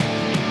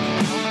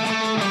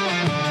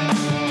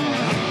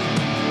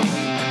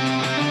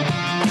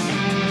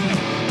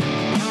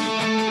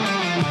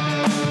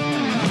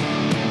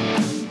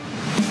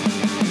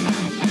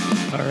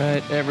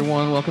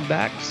everyone. Welcome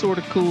back.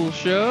 Sorta Cool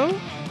Show.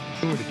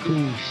 Sorta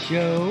Cool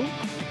Show.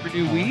 For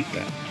new week.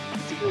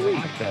 It's a good week.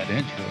 I like that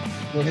intro.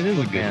 Well, it is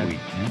a good week,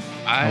 man.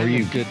 How are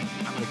you? Good.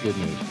 I'm in a good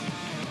mood.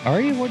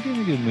 Are you? What are you in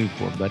a good mood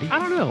for, buddy? I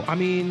don't know. I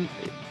mean,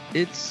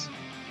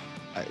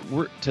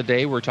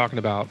 today we're talking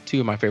about two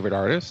of my favorite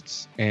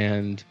artists,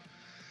 and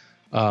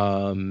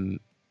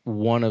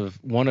one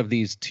of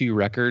these two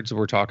records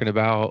we're talking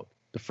about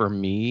for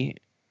me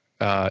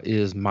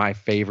is my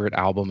favorite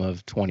album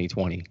of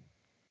 2020.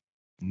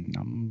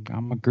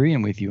 I'm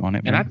agreeing with you on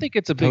it, man. And I think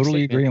it's a big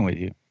totally statement. agreeing with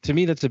you. To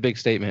me, that's a big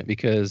statement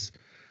because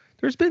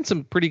there's been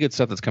some pretty good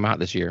stuff that's come out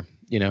this year,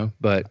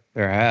 but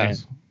there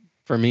has.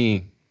 For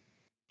me,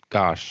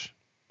 gosh.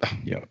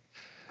 Yeah.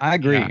 I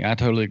agree. Yeah. I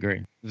totally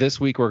agree. This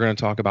week, we're going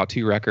to talk about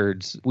two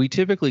records. We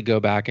typically go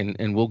back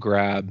and we'll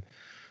grab,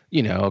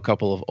 a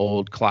couple of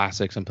old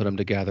classics and put them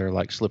together,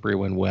 like Slippery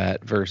When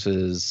Wet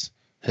versus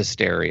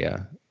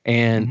Hysteria.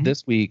 And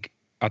this week,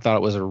 I thought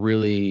it was a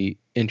really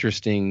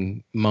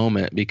interesting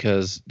moment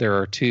because there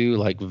are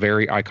two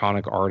very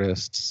iconic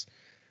artists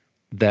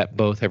that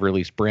both have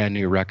released brand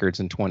new records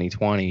in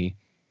 2020.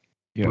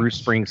 Yes.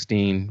 Bruce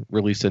Springsteen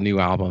released a new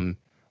album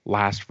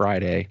last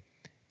Friday,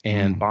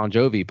 and Bon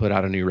Jovi put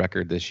out a new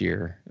record this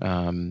year.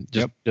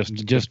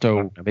 Just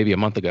maybe a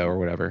month ago or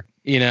whatever.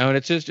 And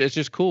it's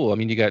just cool. I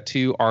mean, you got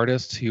two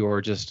artists who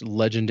are just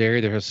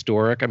legendary. They're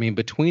historic. I mean,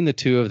 between the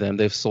two of them,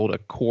 they've sold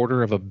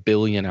 250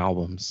 million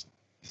albums.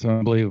 It's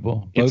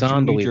unbelievable. It's both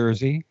unbelievable. From New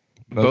Jersey.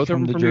 Both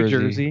from New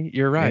Jersey.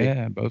 You're right.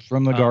 Yeah, both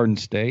from the Garden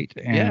State.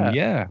 And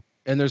yeah.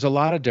 And there's a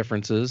lot of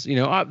differences.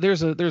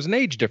 There's an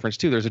age difference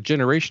too. There's a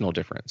generational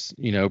difference.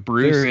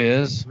 Bruce there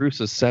is.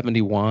 Bruce is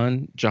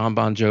 71. John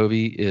Bon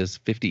Jovi is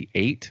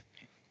 58.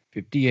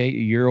 58, a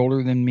year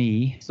older than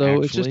me.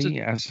 So actually.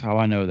 That's how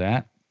I know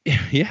that.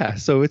 Yeah,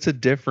 so it's a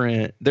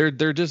different.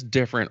 They're just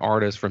different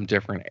artists from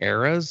different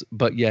eras,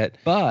 but they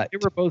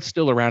were both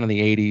still around in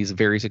the 80s,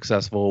 very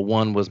successful.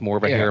 One was more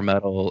of a hair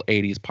metal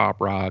 80s pop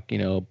rock,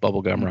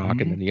 bubblegum rock,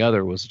 and then the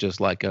other was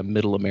just like a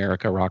middle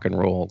America rock and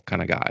roll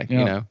kind of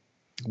guy,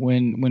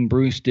 When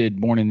Bruce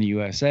did Born in the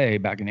USA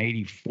back in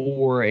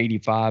 84,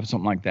 85,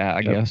 something like that,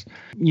 I guess,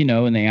 in the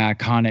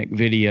iconic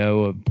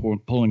video of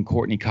pulling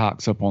Courtney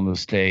Cox up on the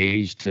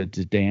stage to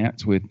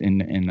dance with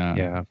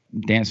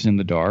Dancing in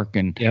the Dark.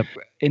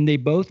 And they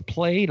both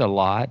played a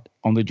lot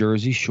on the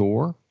Jersey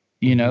Shore,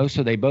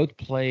 so they both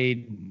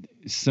played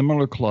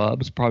similar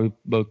clubs, probably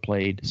both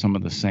played some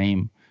of the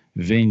same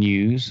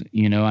venues.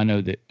 I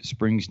know that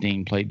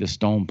Springsteen played the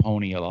Stone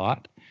Pony a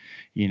lot,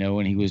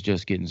 when he was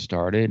just getting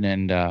started.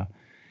 And,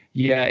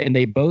 and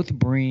they both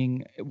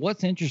bring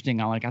what's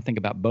interesting. I think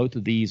about both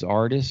of these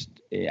artists.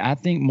 I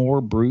think more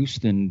Bruce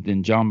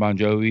than John Bon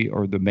Jovi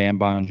or the band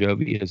Bon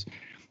Jovi is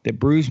that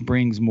Bruce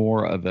brings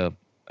more of a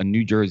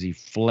New Jersey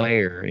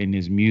flair in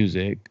his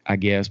music, I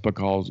guess,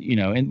 because,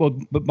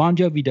 but Bon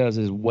Jovi does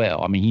as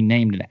well. I mean, he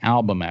named an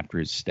album after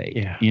his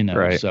state,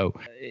 right. So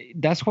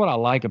that's what I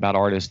like about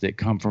artists that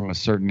come from a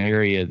certain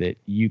area that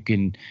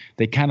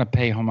they kind of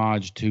pay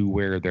homage to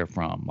where they're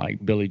from.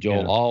 Like Billy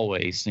Joel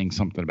always sings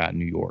something about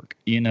New York,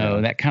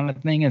 that kind of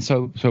thing. And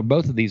so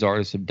both of these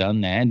artists have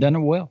done that and done it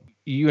well.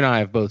 You and I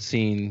have both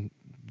seen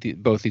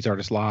both these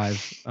artists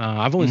live.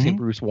 I've only seen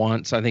Bruce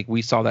once. I think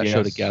we saw that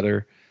show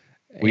together.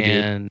 We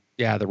did.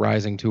 Yeah, the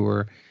Rising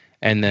tour,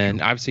 and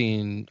then I've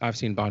seen Bon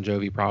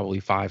Jovi probably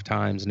 5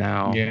 times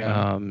now.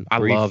 Yeah,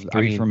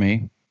 three for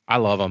me. I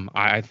love them.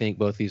 I think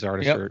both these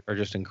artists are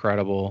just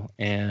incredible,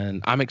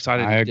 and I'm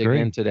excited to dig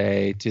in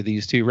today to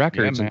these two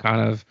records and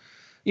kind of,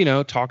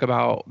 talk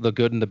about the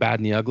good and the bad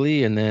and the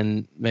ugly, and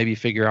then maybe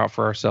figure out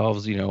for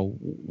ourselves,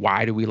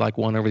 why do we like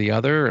one over the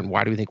other, and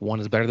why do we think one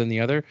is better than the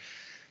other.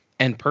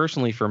 And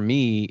personally, for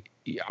me,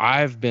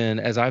 I've been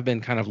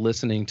kind of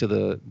listening to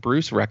the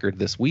Bruce record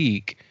this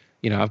week.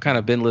 I've kind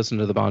of been listening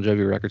to the Bon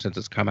Jovi record since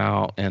it's come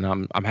out, and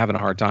I'm having a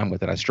hard time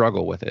with it. I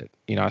struggle with it.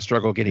 I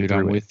struggle getting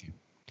through it. With you.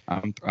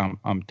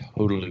 I'm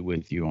totally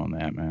with you on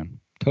that, man.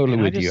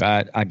 Totally with you.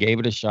 I gave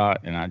it a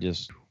shot, and I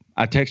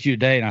texted you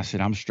today, and I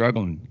said I'm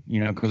struggling.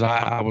 Because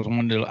I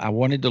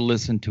wanted to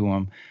listen to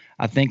him.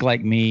 I think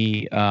like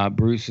me,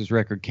 Bruce's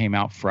record came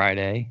out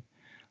Friday.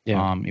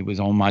 Yeah. It was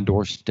on my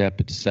doorstep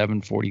at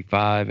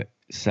 7:45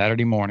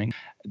 Saturday morning.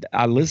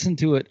 I listened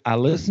to it. I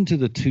listened to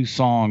the 2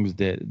 songs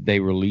that they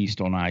released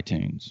on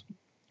iTunes.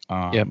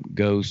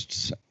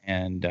 Ghosts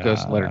and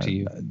Ghost Letter to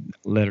You.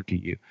 Letter to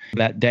You.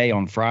 That day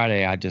on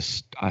Friday, I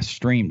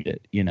streamed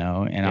it, and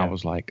I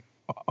was like,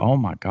 oh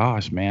my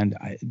gosh, man,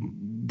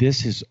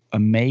 this is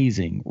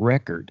amazing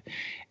record.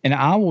 And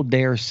I will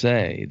dare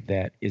say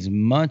that as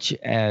much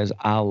as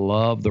I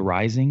love The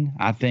Rising,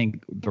 I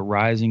think The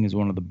Rising is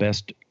one of the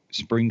best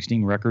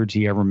Springsteen records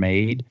he ever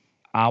made.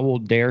 I will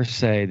dare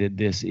say that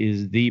this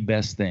is the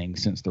best thing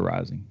since The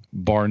Rising,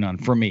 bar none,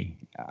 for me.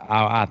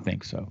 I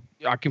think so.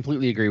 I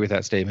completely agree with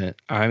that statement.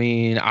 I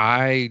mean,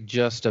 I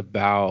just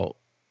about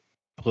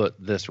put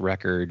this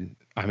record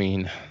I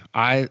mean,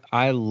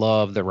 I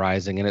love The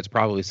Rising, and it's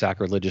probably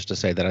sacrilegious to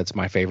say that it's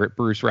my favorite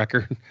Bruce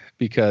record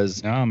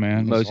because No,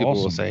 man, it's most people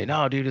will awesome. say,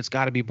 no, dude, it's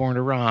got to be Born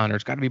to Run, or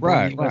it's got to be Born in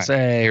the Right, right,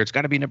 USA, or it's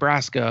got to be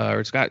Nebraska,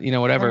 or it's got,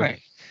 whatever. right.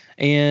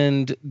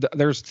 And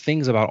there's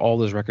things about all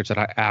those records that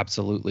I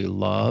absolutely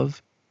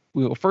love.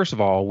 Well, first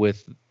of all,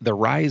 with The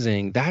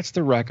Rising, that's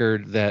the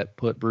record that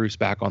put Bruce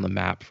back on the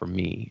map for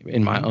me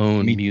in my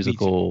own Me too.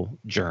 musical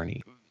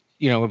journey.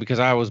 Because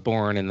I was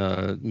born in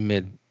the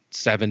mid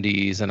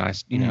 70s,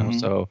 and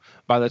so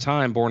by the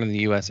time Born in the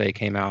USA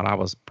came out, I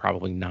was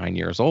probably 9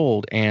 years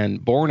old,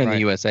 and Born in the Right.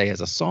 USA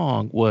as a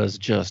song was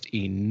just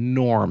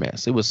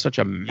enormous. It was such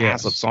a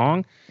massive Yes,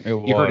 song. it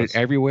You heard it was.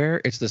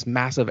 everywhere. It's this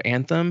massive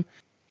anthem.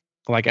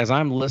 Like, as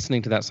I'm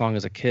listening to that song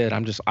as a kid,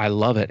 I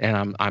love it,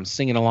 and I'm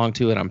singing along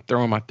to it. I'm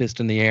throwing my fist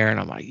in the air, and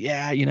I'm like,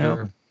 yeah,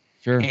 Sure,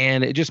 sure.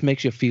 and it just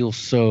makes you feel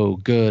so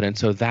good. And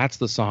so that's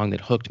the song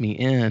that hooked me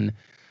in.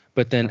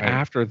 But then Right.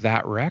 after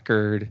that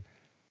record,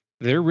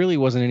 there really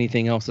wasn't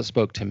anything else that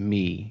spoke to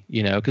me,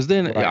 because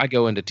then Right. I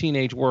go into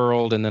teenage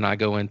world, and then I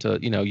go into,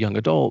 young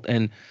adult.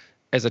 And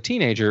as a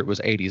teenager, it was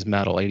 80s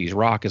metal, 80s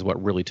rock is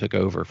what really took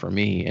over for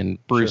me. And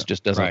Bruce Sure.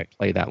 just doesn't Right.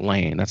 play that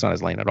lane. That's not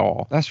his lane at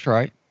all. That's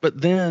right. But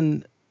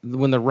then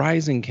when The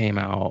Rising came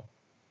out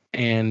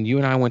and you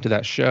and I went to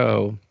that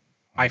show,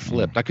 I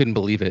flipped. I couldn't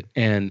believe it.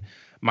 And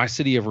My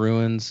City of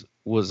Ruins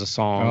was a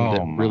song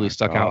that Oh really my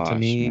stuck out to gosh,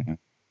 me. man.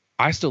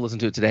 I still listen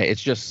to it today.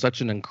 It's just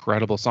such an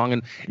incredible song.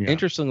 And Yeah.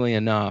 interestingly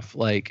enough,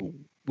 like,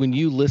 when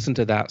you listen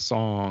to that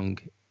song,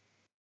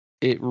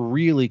 it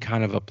really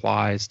kind of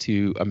applies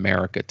to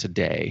America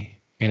today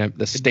and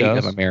the state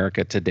of does.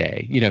 America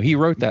today. He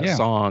wrote that Yeah.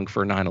 song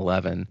for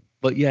 9/11,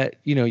 but yet,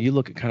 you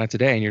look at kind of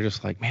today and you're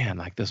just like, man,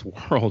 like, this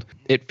world,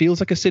 it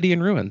feels like a city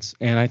in ruins.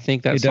 And I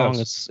think that It song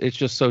does. it's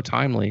just so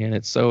timely, and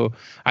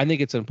I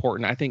think it's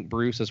important. I think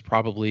Bruce is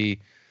probably,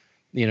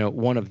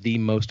 one of the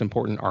most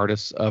important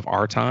artists of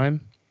our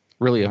time,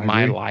 really, of I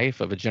my agree.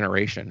 life, of a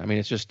generation. I mean,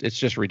 it's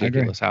just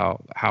ridiculous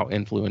how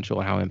influential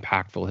and how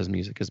impactful his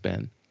music has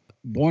been.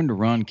 Born to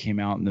Run came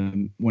out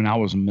when I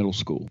was in middle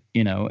school,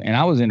 and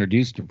I was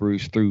introduced to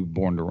Bruce through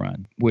Born to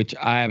Run, which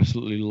I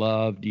absolutely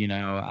loved.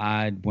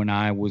 When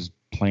I was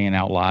playing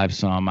out live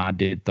some, I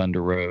did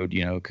Thunder Road,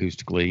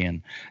 acoustically,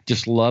 and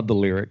just loved the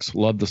lyrics,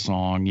 loved the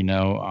song,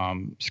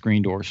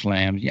 Screen Door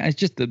Slams. Yeah, it's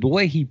just the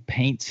way he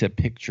paints a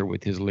picture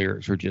with his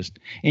lyrics are just,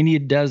 and he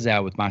does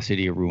that with My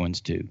City of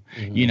Ruins too.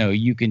 Mhm.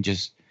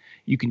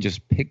 You can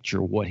just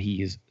picture what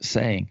he is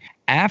saying.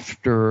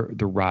 After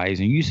The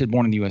Rising, you said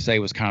Born in the USA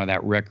was kind of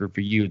that record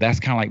for you. That's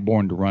kind of like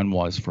Born to Run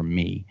was for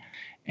me.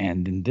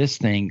 And then this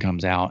thing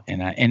comes out,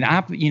 and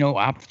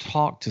I've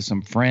talked to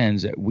some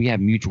friends that we have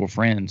mutual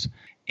friends,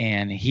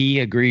 and he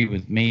agreed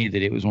with me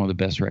that it was one of the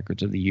best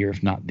records of the year,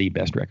 if not the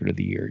best record of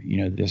the year.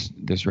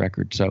 This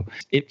record. So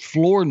it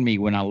floored me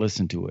when I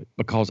listened to it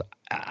because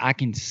I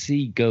can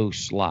see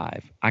Ghosts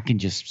live. I can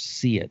just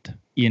see it,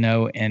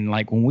 and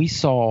like when we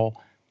saw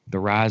the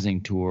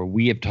Rising tour,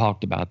 we have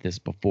talked about this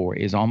before,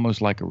 is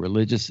almost like a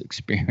religious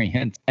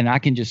experience. And I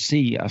can just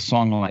see a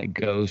song like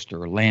Ghost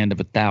or Land of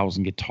a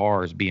Thousand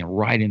Guitars being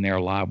right in there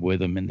live with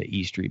them, and the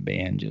E Street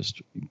Band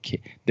just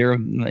there.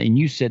 And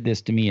you said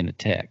this to me in a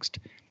text.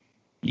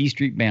 E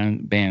Street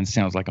Band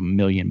sounds like $1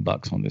 million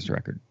on this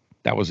record.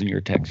 That was in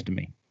your text to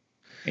me.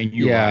 And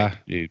you're right,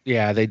 dude.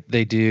 Yeah,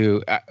 they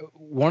do.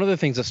 One of the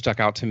things that stuck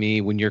out to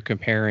me when you're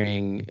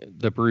comparing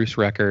the Bruce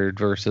record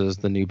versus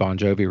the new Bon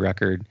Jovi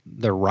record,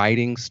 the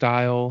writing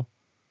style,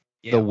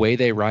 the way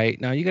they write.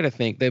 Now, you got to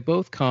think they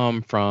both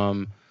come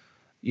from,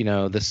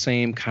 the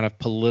same kind of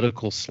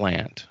political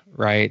slant,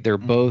 right? They're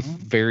both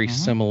very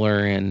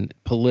similar in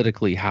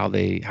politically how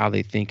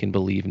they think and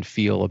believe and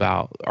feel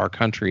about our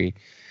country.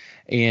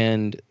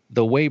 And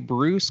the way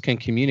Bruce can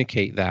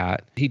communicate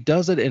that, he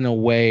does it in a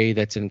way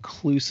that's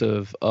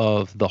inclusive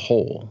of the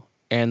whole.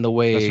 And the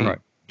way That's right.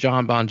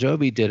 John Bon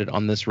Jovi did it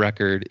on this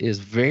record is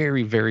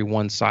very, very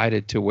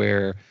one-sided, to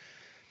where,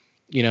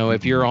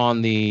 if you're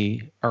on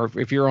the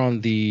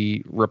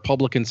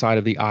Republican side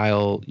of the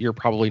aisle, you're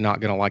probably not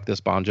going to like this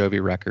Bon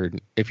Jovi record.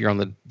 If you're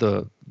on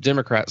the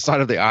Democrat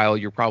side of the aisle,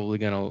 you're probably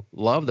going to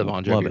love the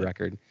Bon Jovi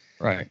record.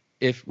 Right.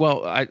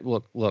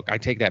 I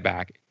take that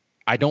back.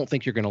 I don't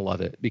think you're going to love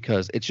it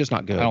because it's just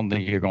not good. I don't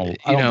think you're going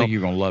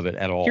to love it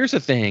at all. Here's the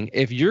thing.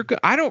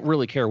 I don't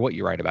really care what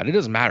you write about. It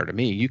doesn't matter to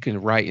me. You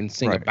can write and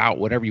sing about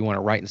whatever you want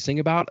to write and sing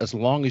about, as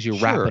long as you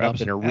wrap it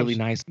up in a really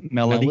nice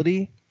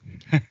melody.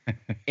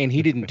 And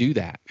he didn't do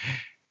that.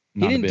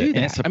 He didn't do that.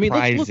 And it's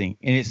surprising.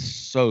 And it's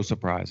so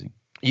surprising.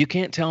 You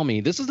can't tell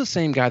me. This is the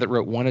same guy that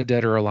wrote Wanted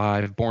Dead or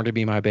Alive, Born to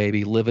Be My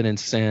Baby, Living in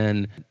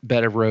Sin,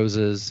 Bed of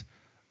Roses,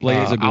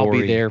 Blaze of Glory.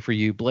 I'll Be There for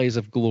You, Blaze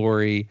of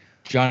Glory.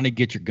 Johnny,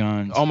 Get Your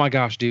Guns. Oh my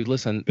gosh, dude!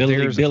 Listen,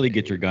 Billy,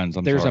 Get Your Guns.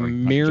 There's a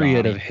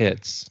myriad of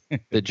hits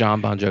that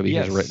John Bon Jovi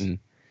has written,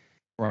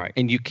 right?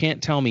 And you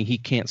can't tell me he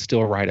can't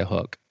still write a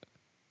hook,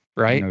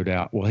 right? No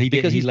doubt. Well, he did.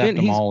 Because he left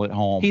them all at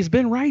home. He's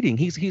been writing.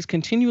 He's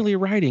continually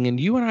writing,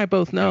 and you and I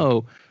both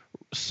know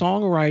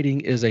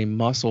songwriting is a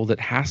muscle that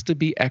has to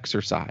be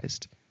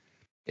exercised.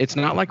 It's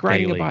not like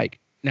riding a bike.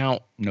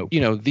 Now, Nope.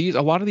 you know,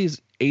 a lot of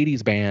these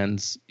 80s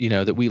bands, you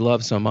know, that we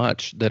love so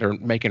much that are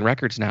making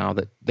records now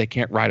that they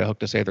can't write a hook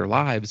to save their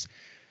lives.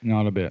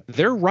 Not a bit.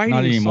 They're writing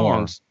Not anymore.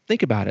 songs.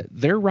 Think about it.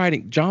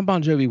 John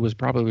Bon Jovi was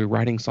probably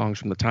writing songs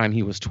from the time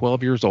he was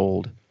 12 years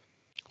old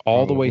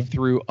all the way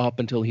through up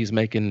until he's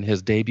making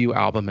his debut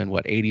album in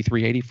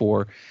 83,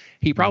 84.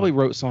 He probably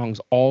wrote songs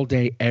all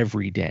day,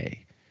 every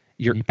day.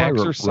 You're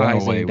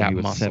exercising that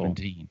muscle.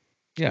 17.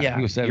 Yeah,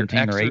 he was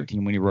 17 or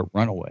 18 when he wrote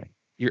Runaway.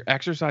 You're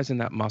exercising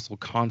that muscle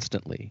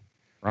constantly.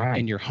 Right.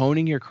 And you're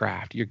honing your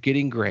craft. You're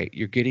getting great.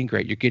 You're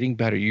getting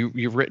better.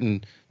 You've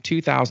written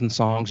 2,000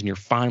 songs and you're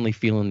finally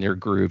feeling their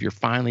groove. You're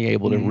finally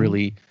able to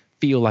really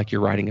feel like you're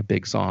writing a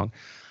big song.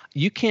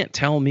 You can't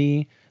tell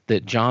me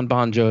that John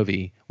Bon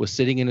Jovi was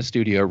sitting in a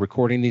studio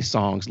recording these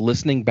songs,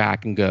 listening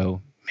back and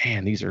go,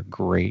 man, these are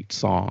great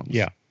songs.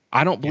 Yeah.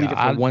 I don't believe it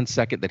for 1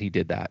 second that he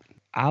did that.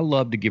 I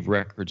love to give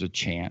records a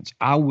chance.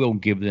 I will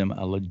give them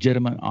a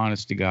legitimate,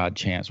 honest to God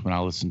chance when I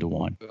listen to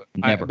one.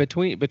 Never.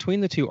 Between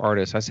the two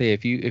artists, I say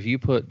if you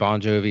put Bon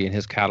Jovi and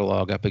his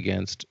catalog up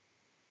against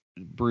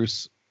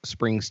Bruce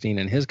Springsteen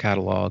and his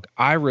catalog,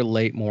 I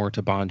relate more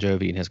to Bon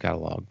Jovi and his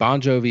catalog.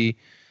 Bon Jovi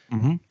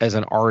as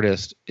an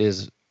artist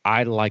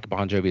I like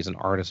Bon Jovi as an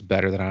artist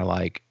better than I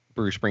like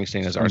Bruce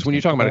Springsteen as an artist. When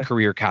you're talking about a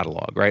career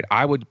catalog, right?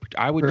 I would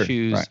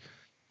choose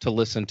to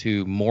listen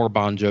to more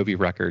Bon Jovi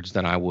records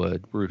than I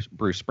would Bruce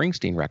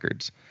Springsteen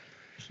records.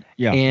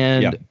 Yeah.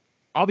 And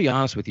I'll be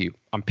honest with you,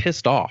 I'm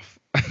pissed off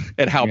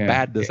at how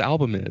bad this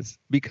album is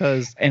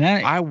because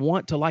I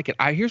want to like it.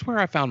 Here's where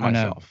I found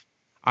myself.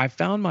 I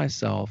found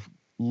myself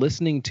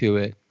listening to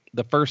it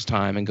the first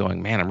time and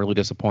going, man, I'm really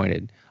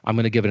disappointed. I'm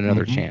going to give it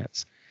another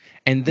chance.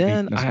 And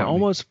then I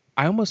almost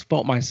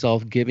felt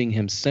myself giving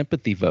him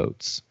sympathy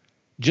votes.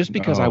 Just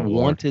because I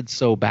wanted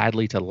so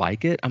badly to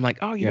like it. I'm like,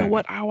 oh, you know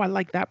what? Oh, I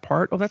like that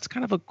part. Oh, that's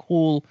kind of a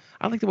cool.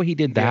 I like the way he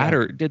did that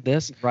or did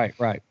this.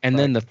 Right. And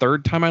then the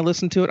third time I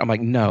listened to it, I'm like,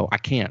 no, I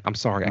can't. I'm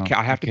sorry.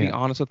 I have to be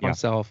honest with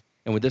myself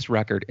and with this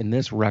record. And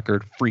this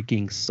record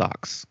freaking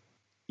sucks.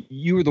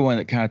 You were the one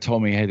that kind of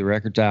told me, hey, the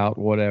record's out,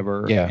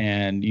 whatever. Yeah.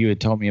 And you had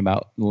told me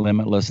about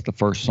Limitless, the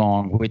first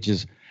song, which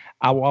is,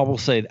 I will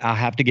say I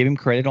have to give him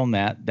credit on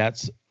that.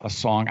 That's a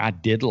song I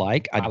did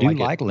like. I do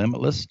like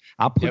Limitless.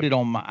 I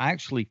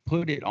actually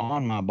put it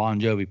on my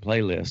Bon Jovi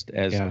playlist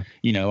as,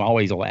 you know, I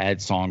always will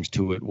add songs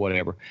to it,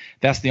 whatever.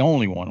 That's the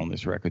only one on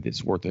this record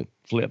that's worth a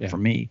flip for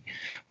me.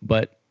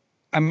 But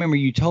I remember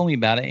you told me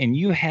about it and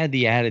you had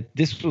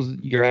this was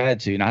your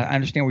attitude. And I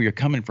understand where you're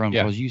coming from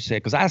because you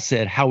said, because I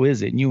said, how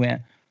is it? And you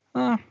went,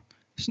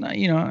 it's not,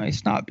 you know,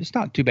 it's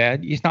not too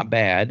bad. It's not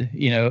bad,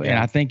 you know, and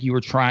I think you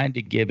were trying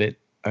to give it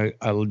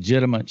a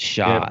legitimate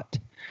shot,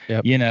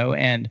 you know,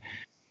 and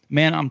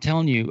man, I'm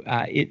telling you,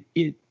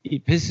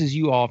 it pisses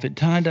you off. It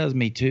kind of does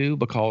me too,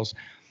 because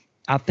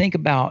I think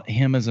about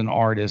him as an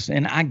artist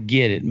and I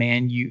get it,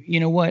 man.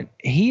 You know what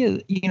he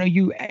is, you know,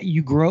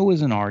 you grow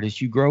as an artist,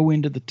 you grow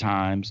into the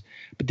times,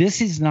 but this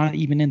is not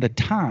even in the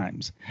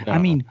times. No. I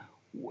mean,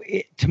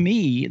 to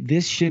me,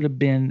 this should have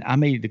been, I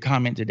made the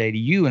comment today to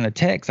you in a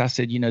text. I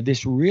said, you know,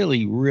 this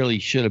really, really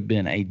should have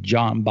been a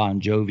John Bon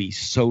Jovi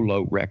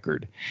solo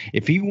record.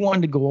 If he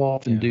wanted to go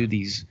off and do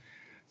these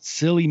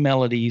silly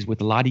melodies with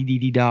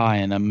la-di-di-di-da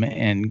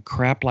and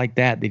crap like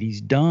that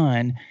he's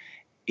done,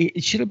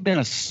 it should have been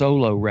a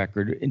solo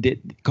record.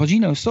 Because,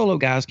 you know, solo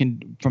guys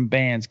from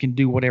bands can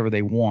do whatever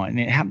they want. And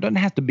it doesn't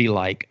have to be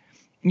like,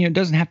 you know, it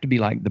doesn't have to be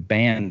like the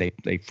band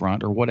they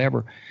front or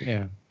whatever.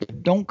 Yeah.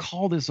 But don't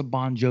call this a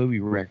Bon Jovi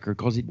record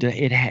because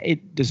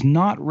it does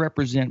not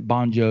represent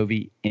Bon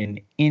Jovi in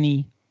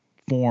any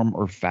form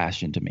or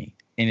fashion to me.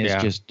 And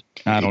it's just,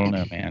 I don't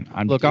know, man.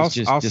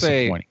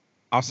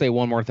 I'll say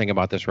one more thing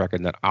about this record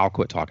and then I'll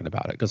quit talking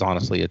about it because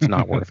honestly, it's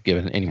not worth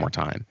giving any more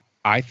time.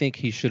 I think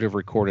he should have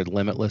recorded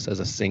Limitless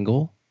as a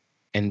single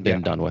and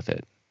been done with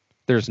it.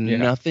 There's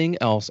nothing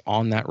else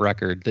on that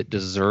record that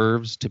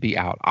deserves to be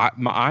out.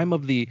 I'm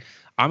of the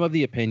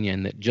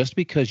opinion that just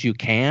because you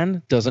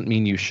can doesn't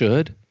mean you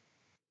should.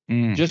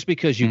 Just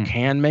because you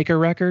can make a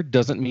record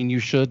doesn't mean you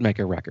should make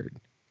a record.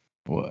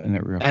 Well,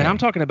 and I'm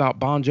talking about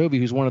Bon Jovi,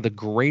 who's one of the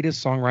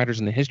greatest songwriters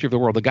in the history of the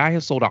world. The guy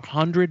has sold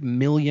 100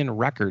 million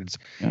records,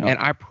 and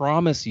I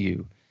promise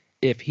you,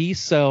 if he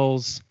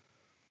sells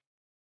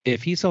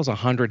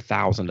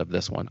 100,000 of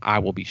this one, I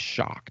will be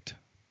shocked.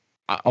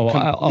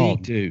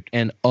 Dude,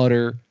 and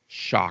utter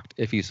shocked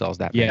if he sells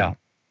that. Yeah.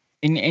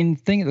 And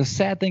the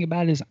sad thing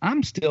about it is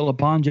I'm still a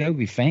Bon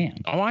Jovi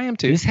fan. Oh, I am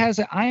too.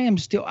 I am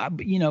still,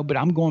 you know, but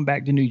I'm going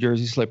back to New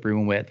Jersey Slippery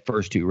When Wet,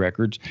 first two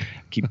records,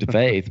 Keep the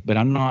Faith. But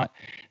I'm not,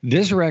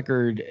 this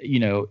record, you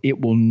know, it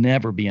will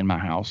never be in my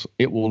house.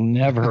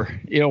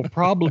 It'll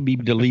probably be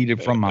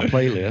deleted from my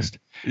playlist,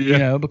 you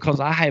know, because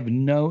I have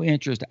no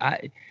interest.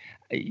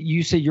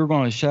 you said you're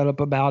going to shut up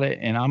about it,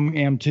 and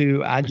am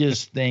too. I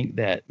just think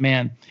that,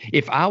 man,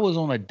 if I was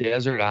on a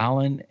desert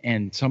island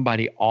and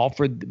somebody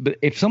offered, but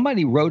if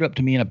somebody rode up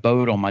to me in a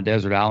boat on my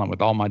desert island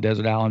with all my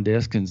desert island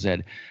discs and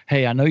said,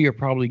 "Hey, I know you're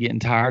probably getting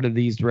tired of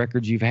these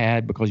records you've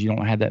had because you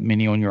don't have that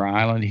many on your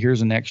island.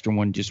 Here's an extra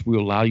one. Just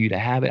we'll allow you to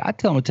have it." I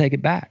tell them to take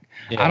it back.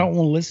 Yeah. I don't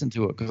want to listen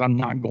to it because I'm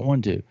not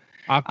going to.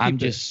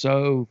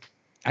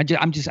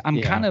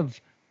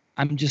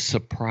 I'm just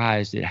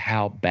surprised at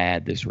how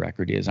bad this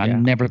record is. I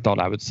never thought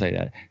I would say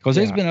that, because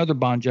there's been other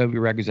Bon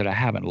Jovi records that I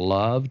haven't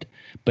loved,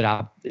 but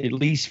I at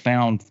least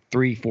found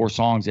 3-4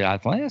 songs that I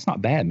thought, that's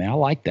not bad, man. I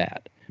like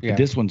that. Yeah. But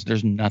this one's,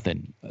 there's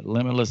nothing.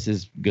 Limitless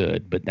is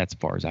good, but that's as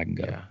far as I can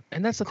go. Yeah.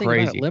 And that's the thing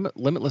about it.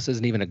 Limitless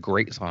isn't even a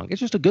great song. It's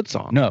just a good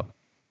song. No,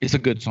 it's a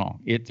good song.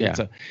 It's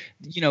a,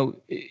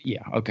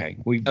 okay.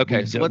 We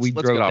so let's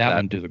drove get off that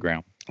one to the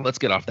ground. Let's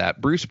get off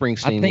that. Bruce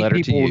Springsteen, I think letter to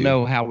you. people will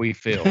know how we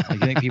feel. I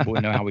think people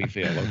will know how we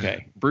feel.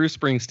 Okay. Bruce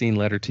Springsteen,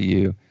 letter to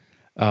you.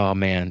 Oh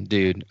man,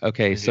 dude.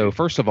 Okay. So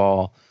first of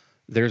all,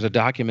 there's a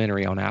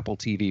documentary on Apple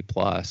TV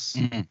Plus,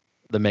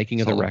 The Making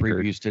of the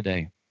Record. Previews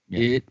today.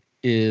 Yeah. It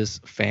is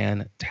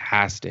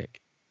fantastic.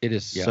 It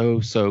is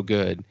so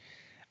good.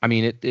 I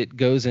mean, it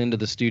goes into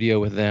the studio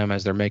with them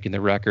as they're making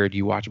the record.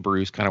 You watch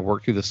Bruce kind of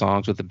work through the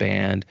songs with the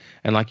band.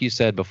 And like you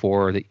said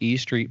before, the E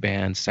Street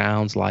Band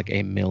sounds like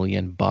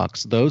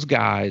 $1,000,000. Those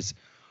guys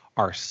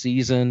are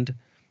seasoned.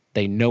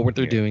 They know what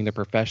they're doing. They're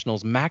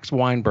professionals. Max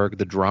Weinberg,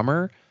 the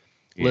drummer,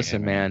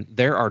 listen, man,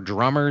 there are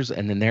drummers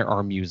and then there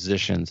are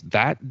musicians.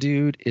 That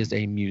dude is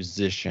a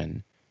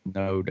musician.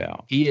 No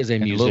doubt. He is a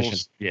musician.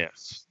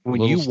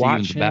 When you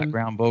watch him,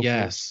 background vocals.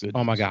 Yes. Goodness.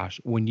 Oh my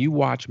gosh. When you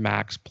watch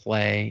Max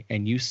play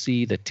and you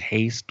see the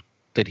taste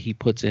that he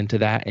puts into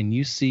that, and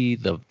you see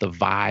the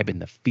vibe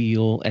and the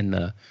feel and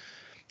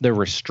the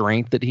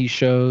restraint that he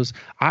shows.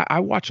 I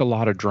watch a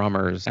lot of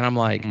drummers and I'm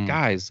like,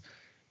 guys,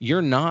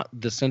 you're not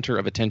the center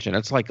of attention.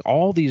 It's like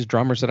all these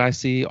drummers that I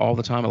see all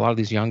the time, a lot of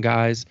these young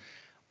guys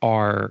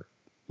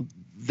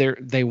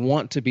they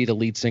want to be the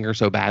lead singer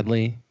so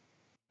badly.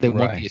 They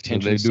want the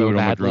attention so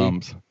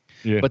badly,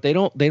 but they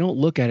don't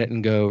look at it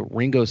and go,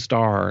 Ringo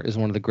Starr is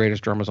one of the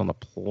greatest drummers on the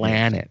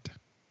planet.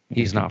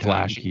 He's not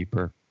flashy.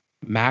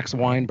 Max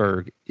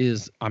Weinberg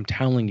is, I'm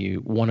telling you,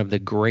 one of the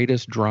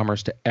greatest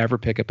drummers to ever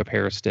pick up a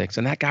pair of sticks.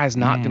 And that guy's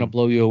not going to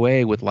blow you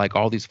away with like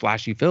all these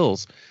flashy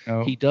fills.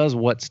 Oh. He does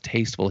what's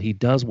tasteful. He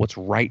does what's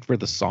right for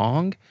the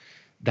song.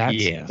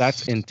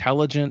 That's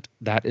intelligent.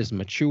 That is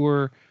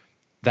mature.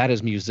 That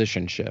is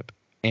musicianship.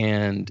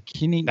 And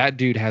that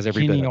dude has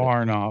every bit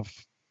of it.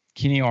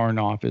 Kenny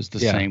Aronoff is the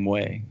same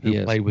way.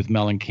 He played with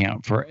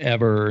Mellencamp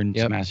forever and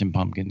Smashing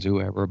Pumpkins,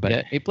 whoever.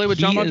 But he played with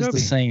John Bon Jovi. Is the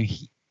same.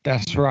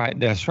 That's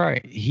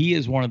right. He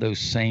is one of those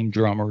same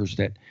drummers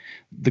that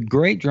the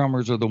great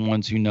drummers are the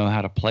ones who know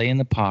how to play in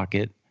the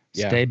pocket,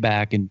 stay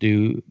back, and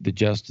do the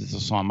justice of the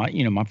song.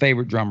 My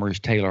favorite drummer is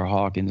Taylor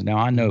Hawkins. Now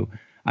I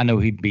know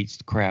he beats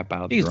the crap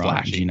out of the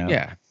drums. He's flashy,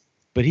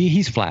 but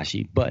he's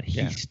flashy, but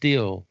he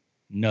still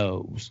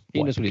knows.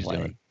 He knows what he's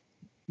doing.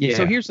 Yeah.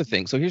 So here's the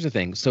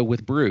thing. So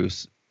with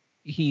Bruce,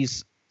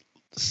 he's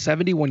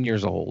 71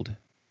 years old.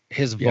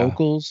 His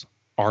vocals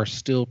are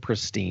still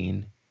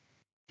pristine.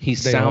 He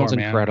sounds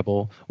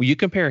incredible. Will you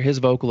compare his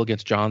vocal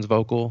against John's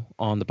vocal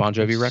on the Bon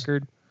Jovi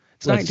record?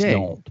 It's night and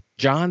day.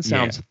 John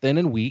sounds thin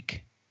and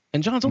weak,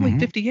 and John's only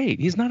 58.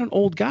 He's not an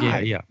old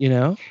guy. You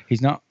know,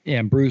 he's not. Yeah,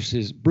 and Bruce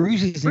is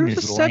in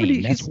his 70,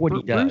 lane. That's what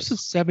he does. Bruce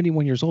is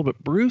 71 years old,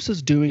 but Bruce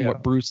is doing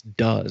what Bruce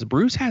does.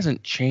 Bruce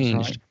hasn't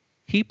changed.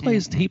 He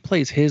plays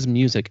his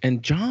music,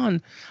 and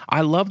John,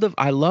 I love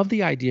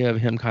the idea of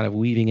him kind of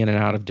weaving in and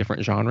out of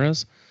different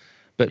genres,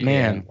 but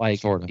man,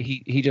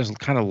 he just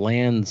kind of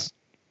lands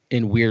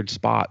in weird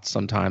spots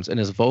sometimes, and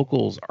his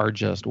vocals are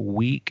just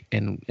weak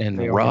and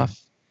rough.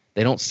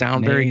 They don't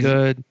sound very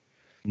good.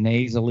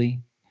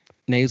 Nasally,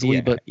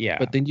 but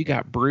then you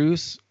got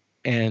Bruce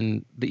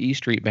and the E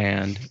Street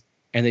Band,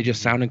 and they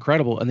just sound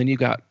incredible. And then you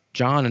got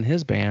John and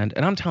his band,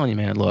 and I'm telling you,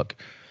 man, look,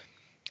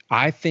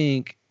 I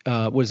think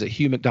what is it?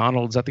 Hugh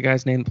McDonald, is that the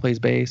guy's name that plays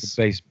bass?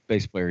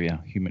 Bass player, yeah.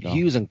 Hugh McDonald.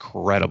 He was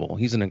incredible.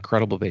 He's an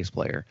incredible bass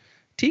player.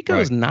 Tico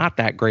is not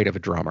that great of a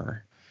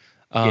drummer.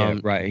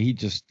 He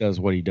just does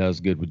what he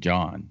does good with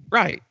John.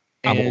 Right.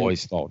 I've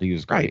always thought he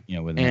was great.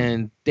 With him.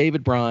 And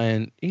David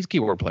Bryan, he's a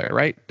keyboard player,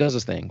 right? Does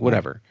his thing,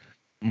 whatever.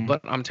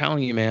 But I'm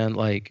telling you, man,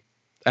 like,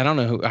 I don't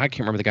know who, I can't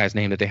remember the guy's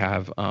name that they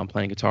have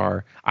playing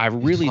guitar.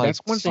 That's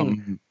one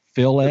thing.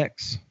 Phil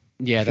X.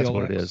 Yeah, that's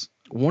what it is.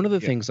 One of the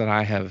things that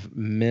I have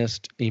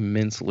missed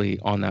immensely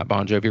on that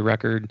Bon Jovi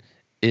record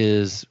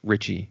is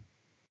Richie.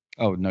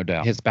 Oh, no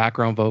doubt. His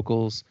background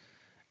vocals.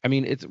 I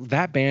mean,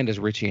 that band is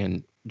Richie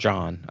and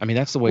John. I mean,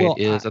 that's the way it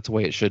is. That's the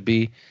way it should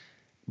be.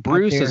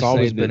 Bruce has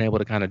always been able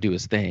to kind of do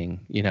his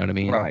thing. You know what I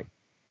mean? Right.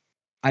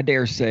 I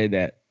dare say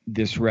that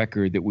this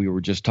record that we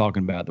were just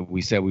talking about, that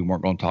we said we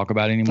weren't going to talk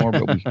about anymore,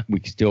 but we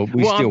still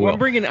will. I'm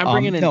bringing in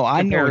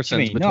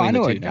comparisons between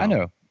the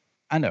two.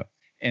 I know.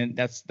 And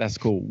that's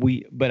cool.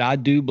 But I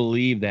do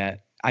believe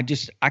that I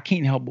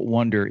can't help but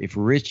wonder if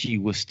Richie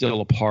was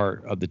still a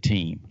part of the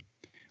team.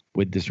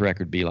 would this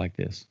record be like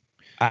this?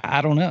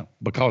 I don't know,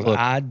 because Look,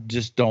 I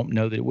just don't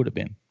know that it would have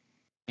been.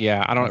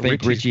 Yeah, I don't I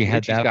think Richie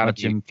had that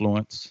much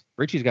influence.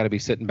 Richie's got to be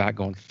sitting back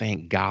going,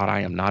 "Thank God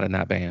I am not in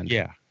that band."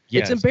 Yeah.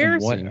 It's Yes,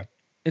 embarrassing.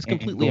 It's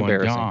completely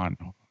embarrassing. John,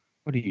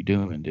 what are you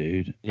doing,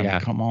 dude? I Yeah.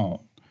 mean, come on.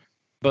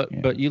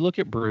 But you look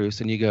at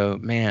Bruce and you go,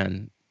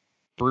 man,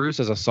 Bruce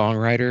as a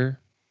songwriter,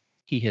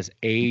 he has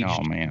aged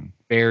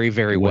very,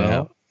 very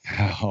well.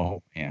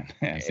 Oh man.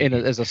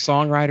 As a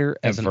songwriter,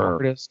 as an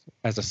artist,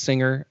 as a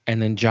singer,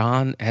 and then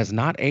John has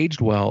not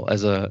aged well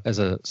as a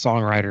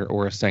songwriter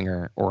or a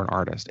singer or an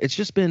artist. It's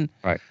just been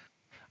right.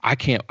 I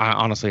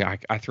honestly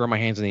throw my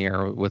hands in the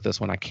air with this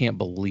one. I can't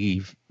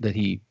believe that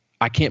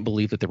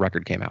the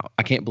record came out.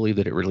 I can't believe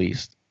that it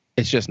released.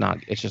 It's just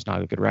not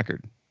a good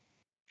record.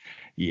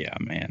 Yeah,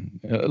 man.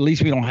 At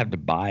least we don't have to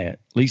buy it.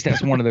 At least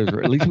that's one of those.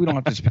 At least we don't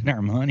have to spend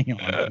our money on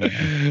it.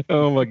 Man.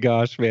 Oh my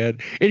gosh, man!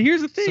 And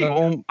here's the thing: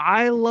 so,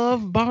 I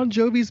love Bon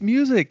Jovi's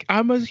music.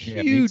 I'm a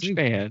huge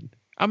fan.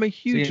 I'm a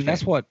huge. fan.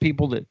 That's what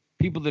people that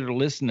are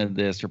listening to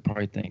this are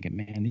probably thinking,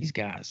 man, these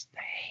guys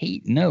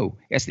hate. No,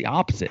 that's the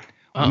opposite.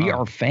 We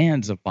are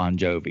fans of Bon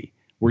Jovi.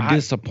 We're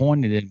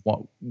disappointed in what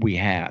we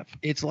have.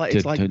 It's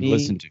like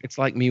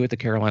me with the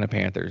Carolina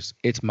Panthers.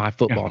 It's my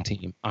football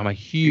team. I'm a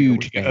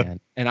huge fan,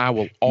 and I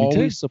will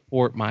always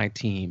support my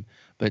team.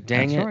 But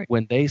dang it,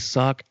 when they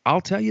suck,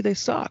 I'll tell you they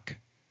suck.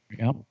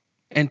 Yep.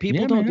 And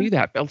people don't do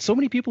that. So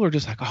many people are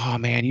just like, oh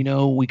man,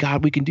 we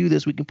can do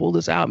this. We can pull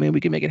this out, man. We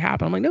can make it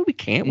happen. I'm like, no, we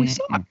can't. We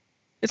suck.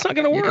 It's not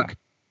going to work.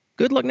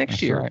 Good luck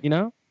next year.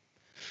 Right.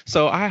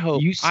 So I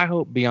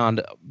hope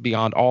beyond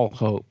all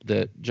hope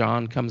that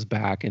John comes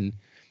back and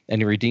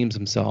he redeems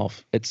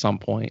himself at some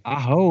point. I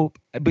hope.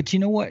 But you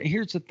know what?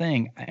 Here's the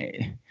thing.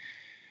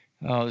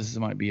 This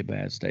might be a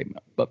bad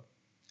statement, but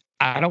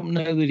I don't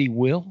know that he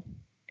will.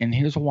 And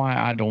here's why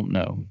I don't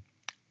know.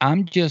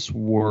 I'm just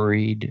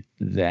worried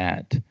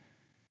that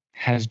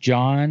has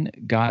John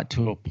got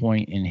to a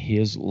point in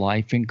his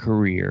life and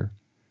career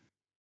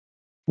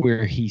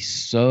where he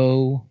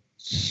so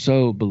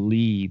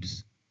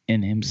believes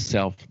in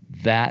himself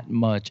that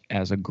much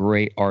as a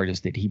great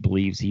artist that he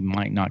believes he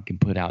might not can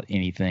put out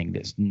anything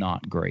that's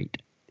not great.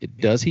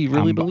 Does he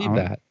really believe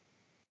that?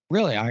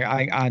 Really,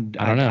 I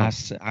don't know.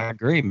 I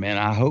agree, man.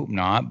 I hope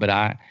not,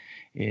 but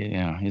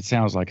it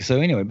sounds like it.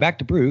 So anyway, back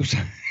to Bruce.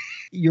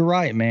 You're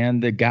right, man.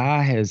 The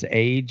guy has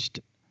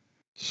aged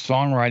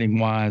songwriting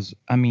wise.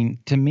 I mean,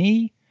 to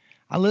me,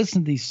 I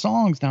listen to these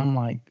songs and I'm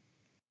like,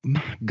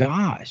 my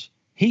gosh,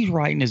 he's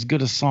writing as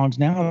good as songs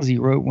now as he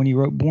wrote when he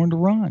wrote Born to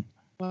Run.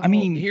 Well, I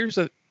mean, here's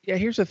the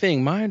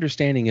thing. My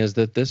understanding is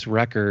that this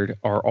record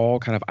are all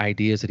kind of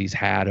ideas that he's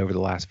had over the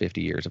last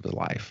 50 years of his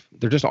life.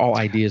 They're just all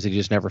ideas that he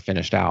just never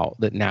finished out,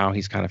 that now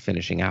he's kind of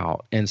finishing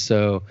out. And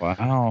so,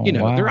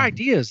 they're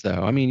ideas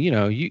though. I mean, you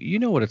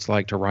know what it's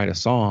like to write a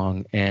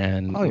song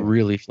and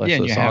really flesh those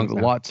songs. Yeah, you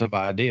have lots of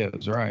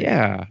ideas, right?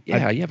 Yeah. You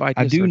have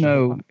ideas.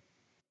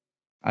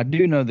 I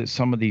do know that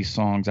some of these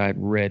songs I'd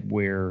read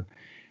where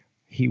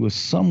he was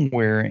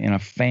somewhere and a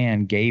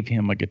fan gave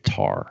him a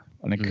guitar.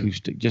 An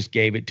acoustic, just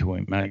gave it to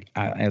him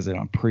as an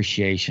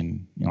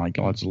appreciation, like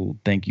God's little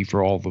thank you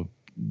for all the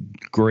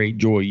great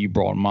joy you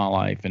brought in my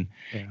life, and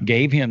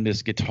gave him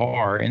this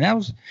guitar. And that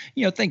was,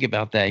 think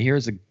about that.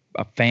 Here's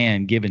a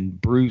fan giving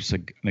Bruce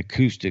an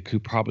acoustic who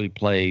probably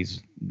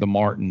plays the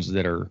Martins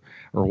that are,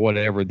 or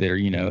whatever, that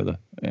are, the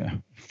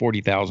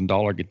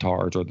 $40,000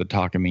 guitars or the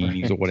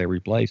Takaminis or whatever he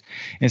plays.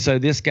 And so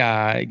this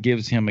guy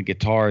gives him a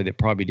guitar that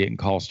probably didn't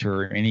cost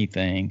her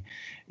anything,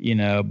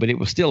 but it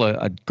was still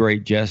a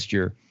great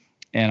gesture.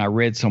 And I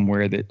read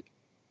somewhere that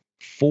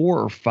 4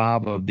 or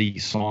 5 of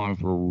these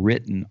songs were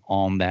written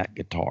on that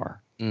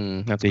guitar.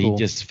 That's cool. He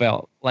just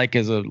felt like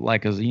as if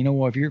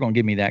you're going to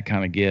give me that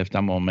kind of gift,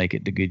 I'm going to make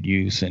it to good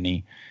use. And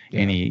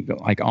he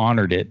like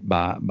honored it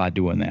by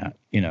doing that,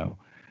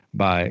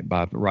 right.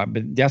 But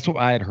that's what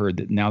I had heard.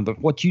 That now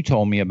what you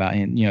told me about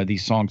him,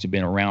 these songs have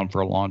been around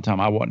for a long time.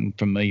 I wasn't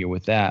familiar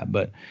with that,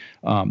 but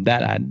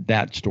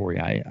that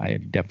story I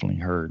had definitely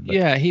heard. But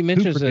yeah, he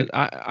mentions it.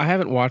 I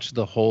haven't watched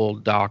the whole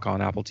doc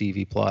on Apple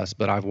TV Plus,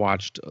 but I've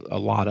watched a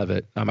lot of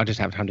it. I just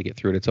haven't time to get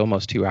through it. It's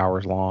almost 2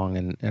 hours long,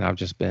 and I've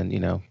just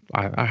been,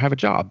 I have a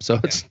job,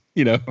 so it's,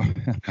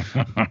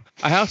 I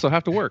also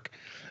have to work.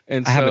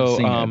 And I haven't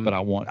seen it, but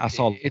I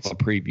saw the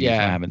previews.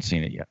 Yeah, I haven't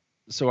seen it yet.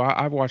 So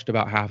I've watched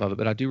about half of it,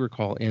 but I do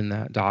recall in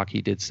that doc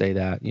he did say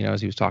that,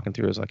 as he was talking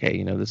through, it was like,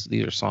 hey,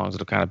 these are songs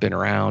that have kind of been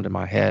around in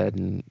my head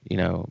and,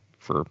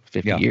 for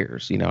 50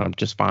 years, I'm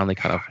just finally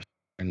kind of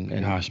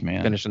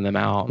finishing them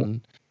out.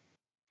 And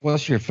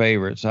what's your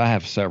favorites? I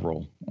have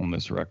several on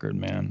this record,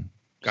 man.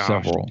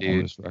 Several on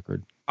this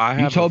record.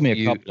 You told me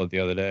a couple of the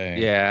other day.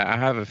 Yeah, I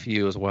have a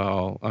few as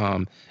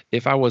well.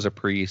 If I Was a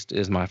Priest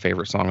is my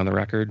favorite song on the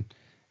record.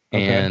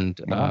 Okay. And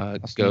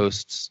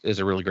Ghosts is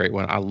a really great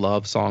one. I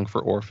love Song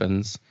for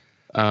Orphans.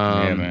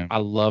 Man. I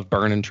love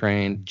Burning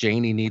Train.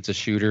 Janie Needs a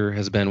Shooter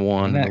has been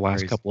one in the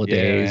last couple of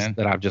days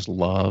that I've just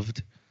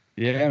loved.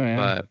 Yeah, man.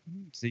 But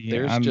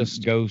there's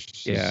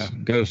Ghosts. Yeah,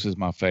 Ghosts is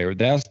my favorite.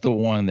 That's the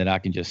one that I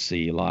can just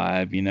see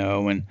live,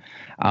 and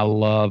I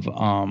love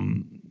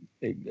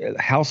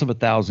House of a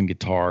Thousand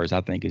Guitars,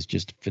 I think, is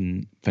just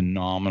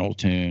phenomenal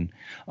tune.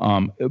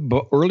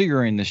 But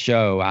earlier in the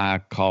show, I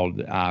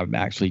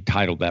actually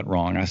titled that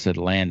wrong. I said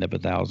Land of a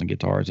Thousand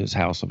Guitars. It's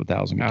House of a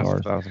Thousand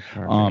Guitars.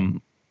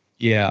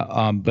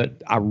 But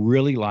I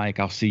really like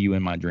I'll See You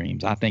in My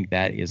Dreams. I think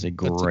that is a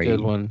great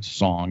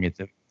song. It's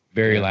the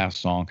very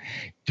last song.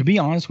 To be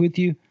honest with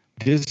you,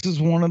 this is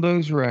one of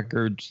those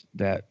records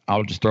that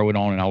I'll just throw it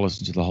on and I'll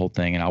listen to the whole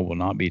thing and I will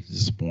not be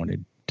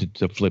disappointed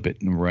to flip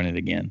it and run it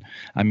again.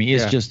 I mean,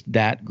 it's just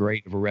that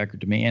great of a record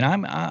to me.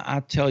 And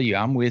I tell you,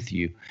 I'm with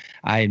you.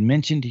 I had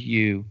mentioned to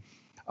you,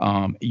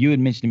 you had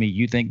mentioned to me,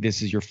 you think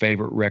this is your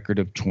favorite record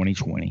of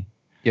 2020.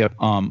 Yep.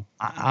 I'm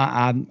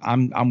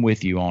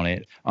with you on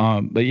it.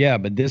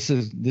 But this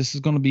is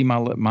going to be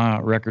my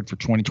record for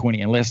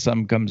 2020, unless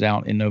something comes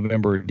out in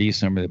November or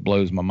December that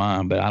blows my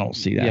mind. But I don't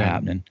see that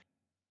happening.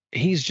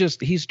 He's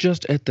just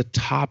at the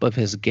top of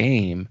his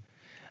game,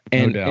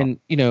 and No doubt. and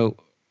you know,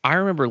 I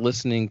remember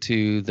listening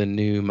to the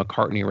new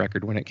McCartney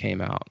record when it came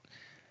out,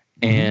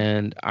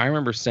 and I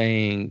remember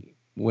saying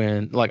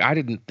I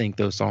didn't think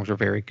those songs were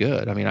very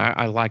good. I mean,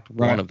 I liked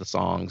one of the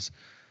songs.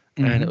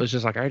 And it was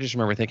just like, I just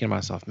remember thinking to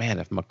myself, man,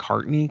 if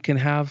McCartney can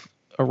have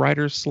a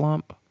writer's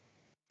slump,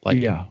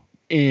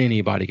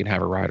 anybody can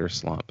have a writer's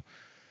slump.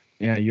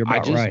 Yeah, you're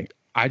right.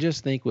 I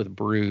just think with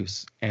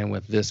Bruce and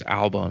with this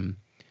album,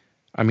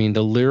 I mean,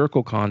 the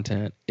lyrical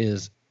content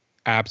is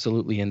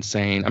absolutely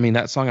insane. I mean,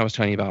 that song I was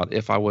telling you about,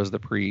 If I Was the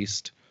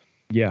Priest.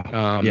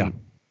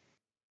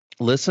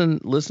 Listen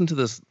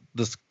to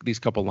these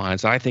couple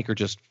lines I think are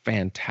just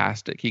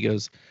fantastic. He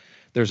goes,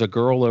 "There's a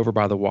girl over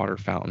by the water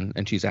fountain,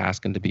 and she's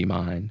asking to be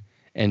mine.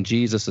 And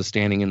Jesus is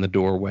standing in the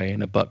doorway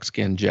in a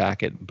buckskin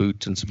jacket,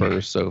 boots and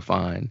spurs so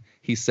fine.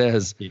 He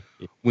says,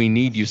 we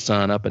need you,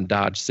 son, up in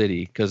Dodge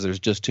City, because there's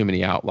just too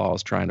many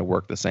outlaws trying to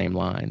work the same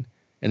line."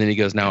 And then he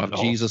goes, "Now, if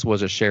Jesus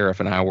was a sheriff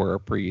and I were a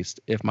priest,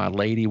 if my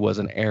lady was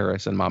an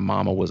heiress and my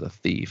mama was a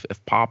thief,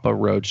 if Papa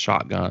rode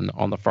shotgun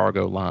on the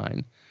Fargo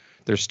line,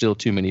 there's still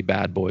too many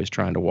bad boys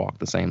trying to walk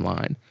the same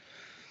line."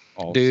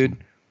 Awesome. Dude,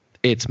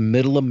 it's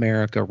middle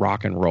America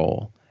rock and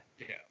roll.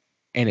 Yeah.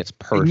 And it's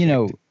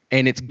perfect.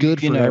 And it's good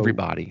for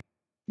everybody.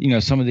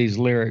 Some of these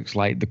lyrics,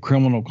 like the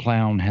criminal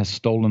clown has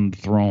stolen the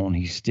throne.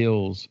 He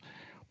steals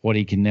what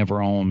he can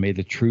never own. May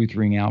the truth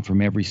ring out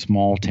from every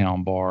small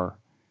town bar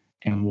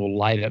and will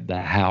light up the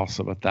house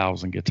of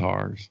 1,000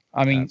 guitars.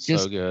 I mean, that's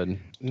just so good.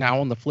 Now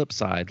on the flip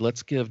side,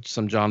 let's give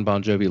some John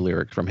Bon Jovi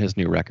lyric from his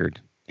new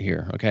record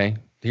here. Okay.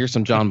 Here's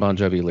some John Bon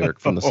Jovi lyric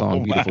from the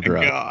song Beautiful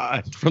Drug.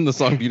 God. From the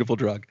song Beautiful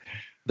Drug.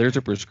 "There's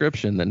a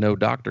prescription that no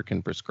doctor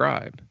can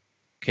prescribe.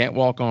 Can't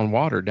walk on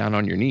water down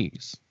on your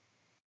knees.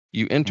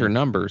 You enter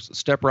numbers,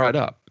 step right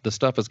up. The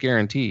stuff is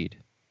guaranteed.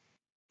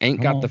 Ain't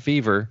got the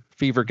fever,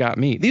 fever got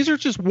me." These are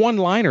just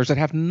one-liners that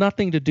have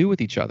nothing to do with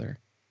each other.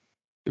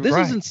 This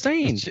is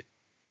insane.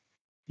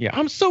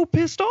 I'm so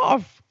pissed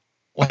off.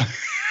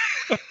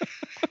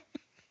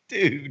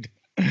 Dude.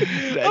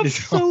 I'm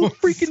so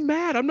freaking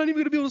mad. I'm not even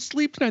going to be able to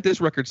sleep tonight. This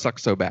record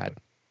sucks so bad.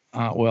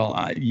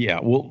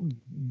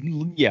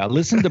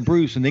 Listen to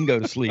Bruce and then go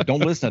to sleep. Don't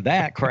listen to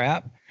that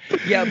crap.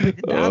 Yeah, but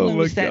I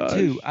noticed that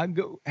too.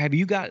 Have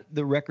you got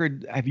the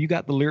record? Have you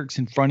got the lyrics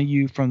in front of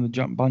you from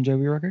the Bon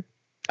Jovi record?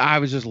 I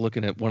was just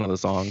looking at one of the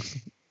songs.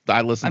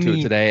 I listened to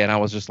it today, and I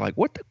was just like,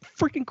 "What the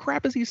freaking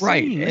crap is he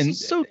singing? This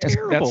is so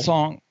terrible."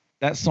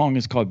 That song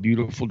is called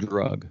 "Beautiful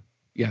Drug."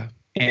 Yeah,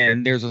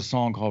 and there's a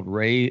song called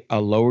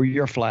 "Lower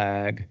Your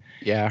Flag."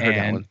 Yeah, I heard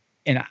that one.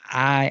 And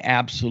I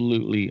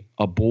absolutely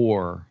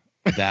abhor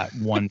that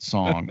one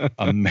song.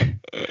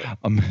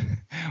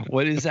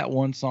 What is that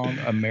one song?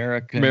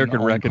 American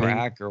Reckoning,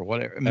 Crack or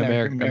whatever.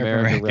 American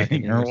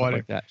Reckoning or something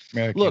like that.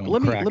 Look,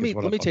 let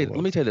me tell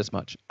you this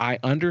much. I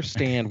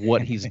understand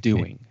what he's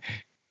doing,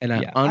 and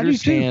I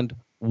understand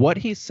what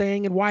he's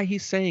saying and why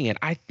he's saying it.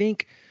 I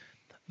think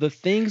the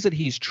things that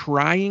he's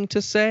trying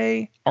to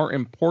say are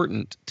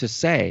important to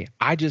say.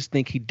 I just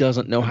think he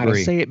doesn't know how to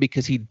say it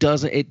because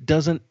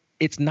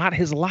it's not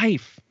his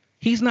life.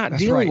 He's not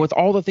dealing with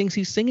all the things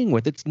he's singing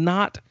with. It's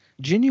not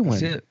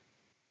genuine.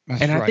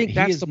 That's it. I think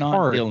that's the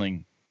part.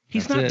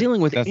 He's not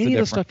dealing with any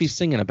of the stuff he's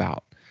singing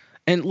about.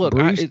 And look,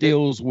 Bruce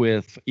deals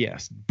with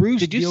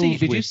Bruce. Did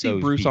you see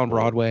Bruce on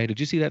Broadway?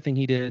 Did you see that thing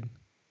he did?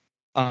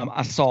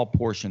 I saw a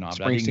portion of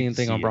it. Springsteen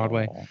thing on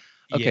Broadway.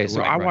 Okay,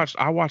 so I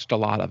watched a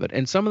lot of it,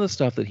 and some of the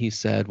stuff that he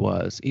said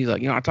was, he's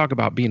like, I talk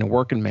about being a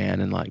working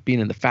man and like being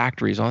in the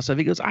factories and all that stuff.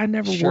 He goes, I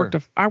never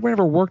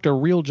worked a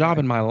real job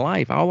in my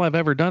life. All I've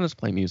ever done is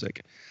play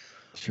music.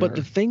 Sure. But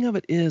the thing of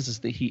it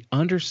is that he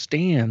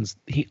understands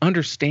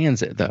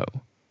it though.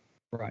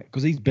 Right,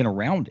 because he's been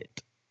around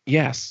it.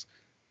 Yes.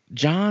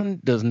 John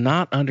does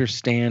not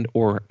understand,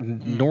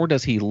 nor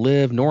does he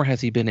live, nor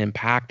has he been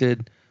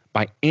impacted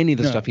by any of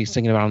the stuff he's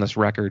singing about on this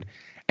record.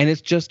 And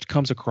it just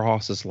comes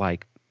across as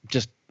like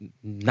just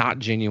not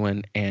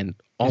genuine and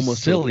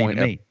almost silly to the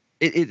point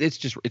it's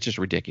just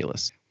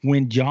ridiculous.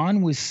 When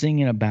John was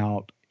singing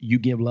about "You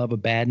Give Love a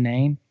Bad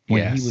Name,"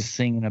 when he was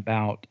singing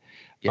about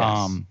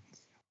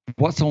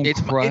what's on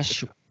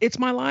Crush? It's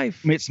My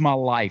Life. It's My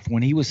Life.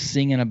 When he was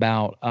singing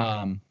about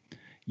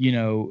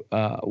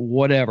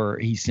whatever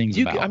he sings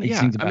about. He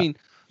sings about. I mean,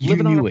 you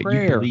Living on knew a it.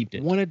 Prayer, You believed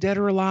it. Wanted Dead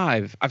or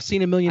Alive. I've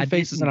seen A Million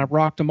Faces didn't- and I've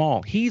rocked them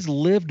all. He's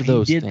lived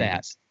those He did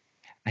things.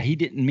 that. He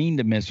didn't mean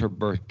to miss her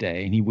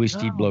birthday, and he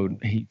wished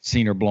he'd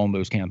seen her blowing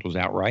those candles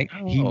out, right?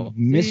 He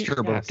missed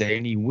her birthday,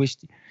 and he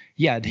wished.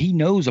 Yeah, he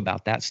knows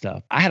about that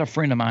stuff. I had a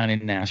friend of mine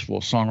in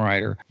Nashville,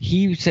 songwriter.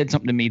 He said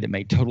something to me that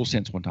made total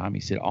sense one time. He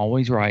said,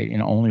 "Always write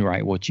and only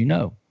write what you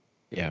know."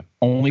 Yeah.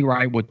 Only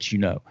write what you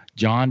know.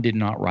 John did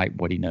not write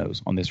what he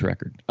knows on this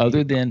record,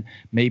 other than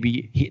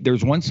maybe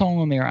there's one song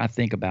on there I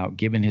think about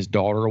giving his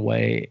daughter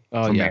away.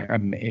 Oh, yeah.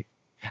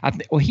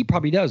 Well, he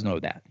probably does know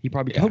that. He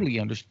probably totally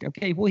understands.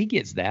 Okay, well, he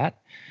gets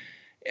that.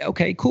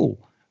 Okay, cool.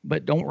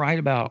 But don't write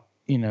about,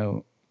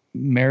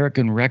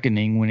 American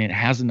Reckoning when it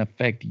hasn't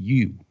affected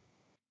you.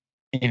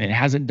 And it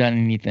hasn't done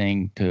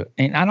anything to,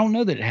 and I don't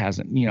know that it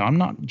hasn't. I'm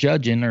not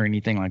judging or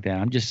anything like that.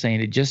 I'm just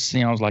saying it just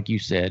sounds like you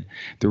said.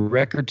 The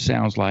record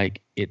sounds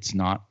like it's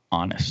not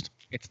honest.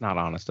 It's not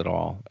honest at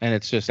all. And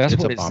it's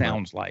what it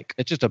sounds like.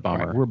 It's just a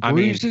bummer. Right. Where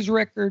Bruce's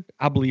record,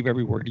 I believe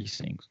every word he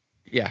sings.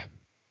 Yeah,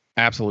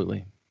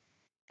 absolutely.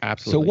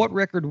 So what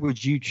record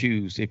would you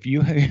choose if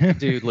you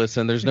Dude,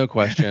 listen, there's no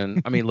question.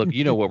 I mean, look,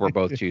 you know what we're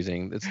both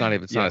choosing. It's not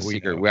a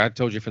secret. I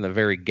told you from the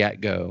very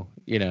get-go,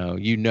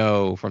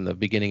 from the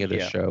beginning of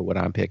this show what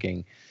I'm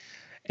picking.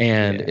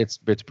 And it's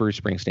Bruce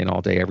Springsteen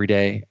all day, every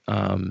day.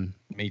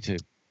 Me too.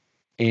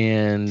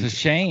 And it's a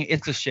shame.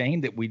 It's a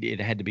shame that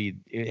it had to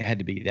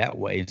be that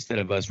way instead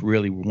of us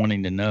really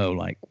wanting to know,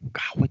 like,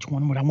 God, which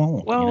one would I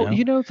want? Well,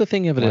 the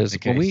thing of it is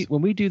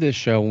when we do this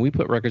show, when we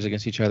put records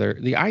against each other,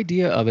 the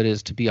idea of it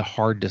is to be a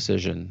hard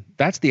decision.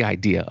 That's the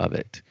idea of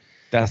it.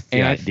 That's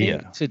the idea.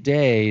 I think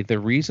today, the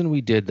reason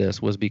we did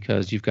this was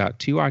because you've got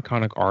two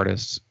iconic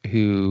artists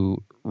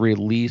who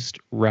released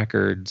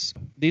records.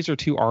 These are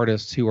two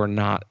artists who are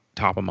not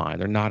top of mind.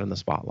 They're not in the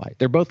spotlight.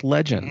 They're both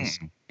legends.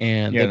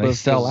 And they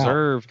both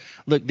deserve.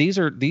 Look,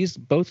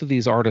 both of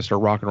these artists are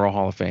Rock and Roll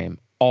Hall of Fame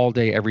all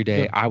day, every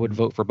day. I would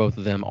vote for both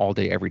of them all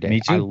day, every day. Me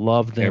too. I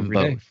love them every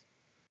both. Day.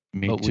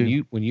 Me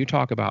too. When you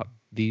talk about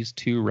these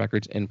two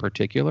records in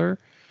particular,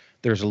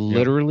 there's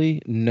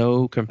literally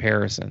no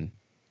comparison.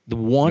 The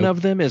one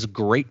of them is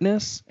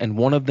greatness, and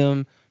one of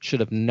them should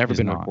have never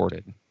been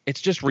recorded.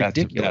 It's just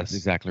ridiculous. That's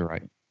exactly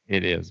right.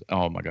 It is.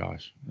 Oh my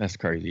gosh, that's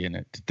crazy, isn't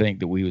it? To think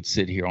that we would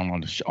sit here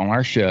on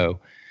our show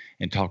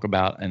and talk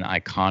about an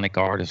iconic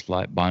artist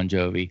like Bon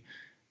Jovi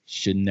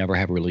should never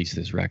have released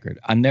this record.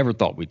 I never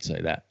thought we'd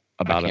say that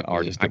about an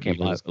artist that we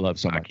love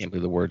so much. I can't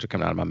believe the words are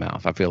coming out of my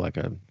mouth. I feel like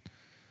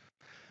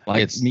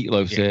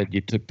Meatloaf said, you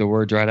took the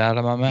words right out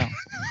of my mouth.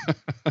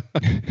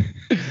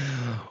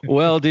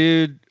 Well,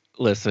 dude,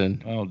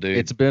 listen. Oh, dude.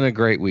 It's been a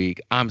great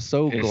week. I'm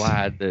so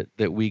glad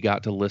that we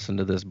got to listen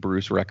to this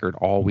Bruce record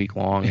all week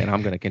long, and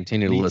I'm going to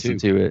continue to listen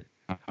to it.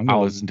 I'm going to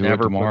listen to it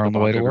tomorrow on the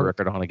way to work.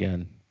 Record on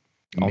again.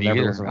 I'll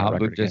never listen to that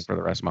record again for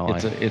the rest of my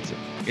life.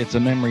 It's a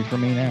memory for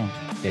me now.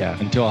 Yeah.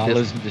 Until I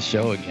listen to the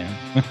show again.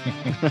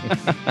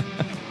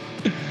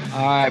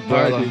 All right,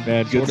 brother. All right, dude,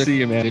 man. Good to see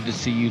you, man. Good to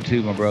see you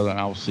too, my brother, and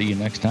I will see you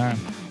next time.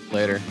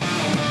 Later.